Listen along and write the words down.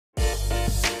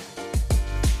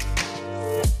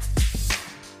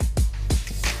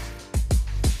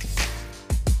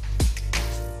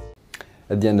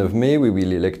At the end of May, we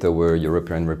will elect our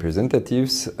European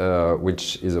representatives,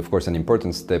 which is of course an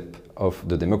important step of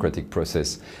the democratic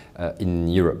process in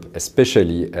Europe,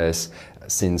 especially as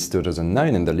since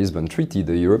 2009 and the Lisbon Treaty,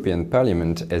 the European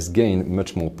Parliament has gained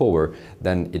much more power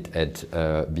than it had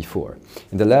before.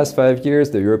 In the last 5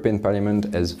 years, the European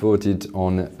Parliament has voted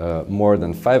on more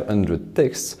than 500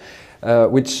 texts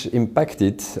which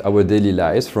impacted our daily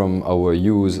lives, from our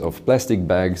use of plastic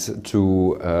bags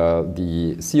to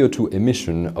the CO2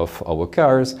 emission of our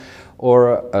cars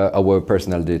or our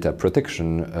personal data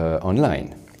protection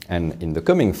online. And in the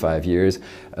coming 5 years,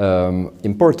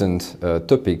 important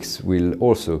topics will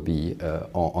also be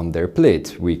on their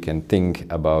plate. We can think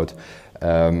about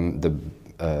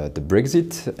the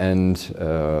Brexit and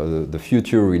the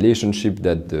future relationship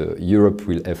that Europe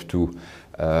will have to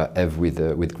have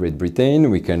with Great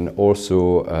Britain. We can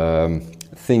also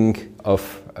think of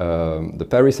the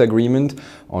Paris Agreement,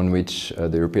 on which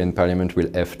the European Parliament will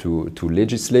have to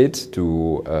legislate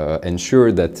to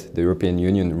ensure that the European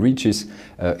Union reaches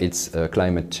its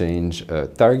climate change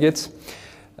targets.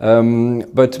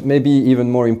 But maybe even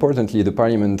more importantly, the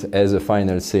Parliament has a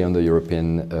final say on the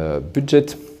European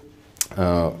budget.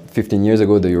 15 years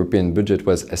ago, the European budget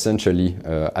was essentially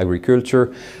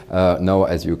agriculture. Now,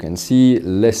 as you can see,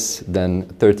 less than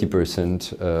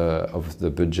 30% of the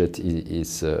budget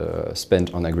is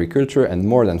spent on agriculture, and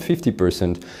more than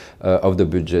 50% of the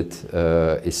budget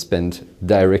is spent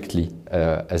directly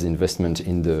as investment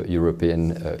in the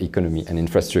European economy and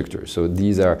infrastructure. So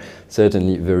these are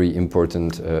certainly very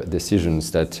important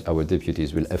decisions that our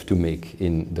deputies will have to make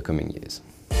in the coming years.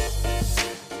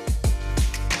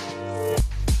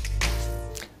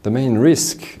 The main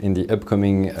risk in the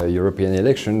upcoming European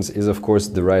elections is, of course,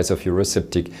 the rise of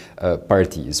eurosceptic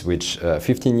parties, which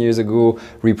 15 years ago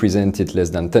represented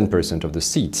less than 10% of the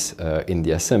seats in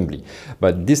the Assembly.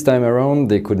 But this time around,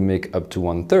 they could make up to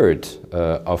 1/3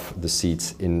 of the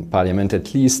seats in Parliament,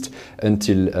 at least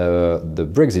until the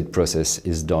Brexit process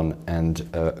is done and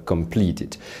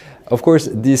completed. Of course,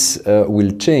 this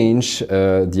will change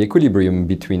the equilibrium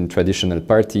between traditional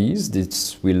parties.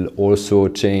 This will also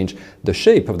change the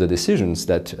shape of the decisions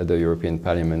that the European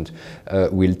Parliament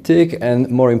will take, and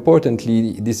more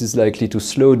importantly, this is likely to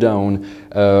slow down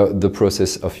the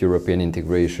process of European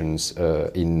integrations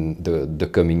in the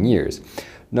coming years.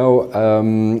 Now,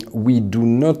 we do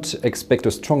not expect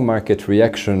a strong market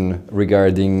reaction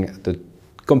regarding the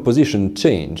composition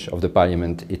change of the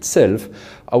Parliament itself.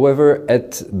 However,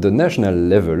 at the national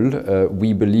level,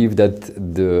 we believe that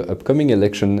the upcoming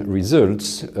election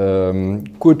results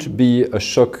could be a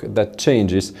shock that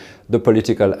changes the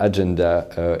political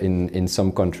agenda in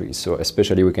some countries. So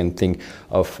especially we can think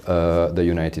of the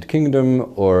United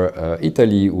Kingdom or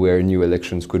Italy, where new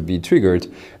elections could be triggered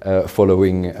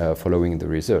following the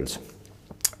results.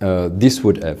 This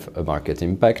would have a market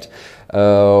impact.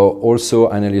 Also,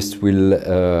 analysts will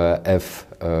have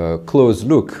a close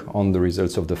look on the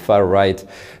results of the far right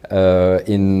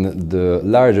in the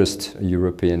largest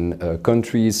European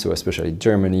countries, so especially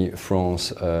Germany,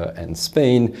 France, and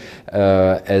Spain,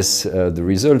 as the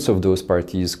results of those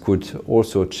parties could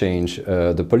also change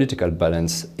the political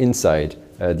balance inside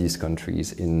these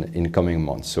countries in coming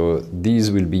months. So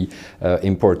these will be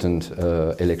important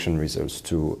election results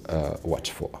to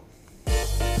watch for.